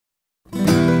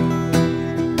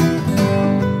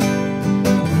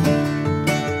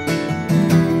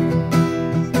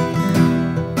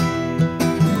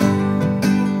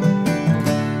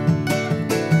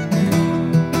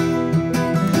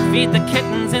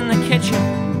hands in the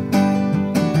kitchen,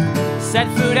 set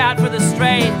food out for the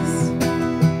strays.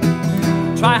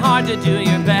 Try hard to do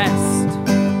your best,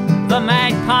 the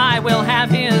magpie will have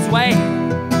his way.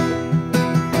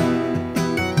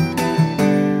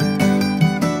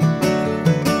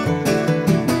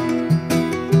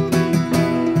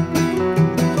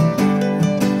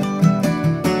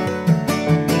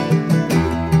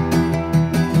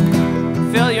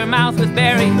 Fill your mouth with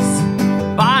berries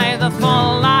by the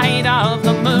full light of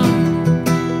the moon.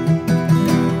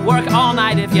 Work all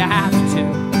night if you have to,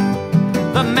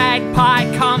 the magpie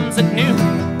comes at noon.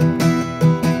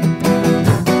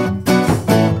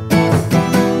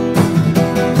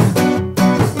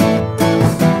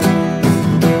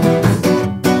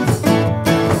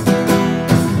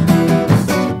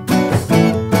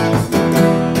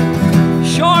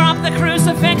 Shore up the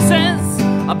crucifixes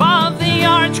above the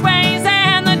archways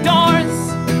and the doors.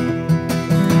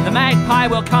 The magpie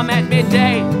will come at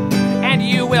midday, and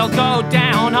you will go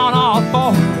down on all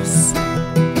fours.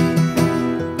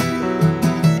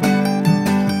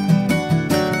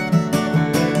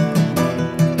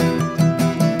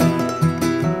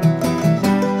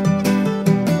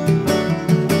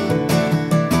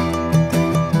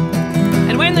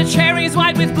 And when the cherry's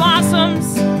white with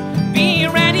blossoms, be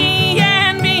ready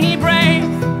and be brave.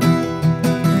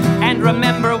 And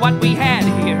remember what we had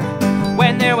here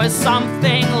when there was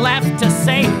something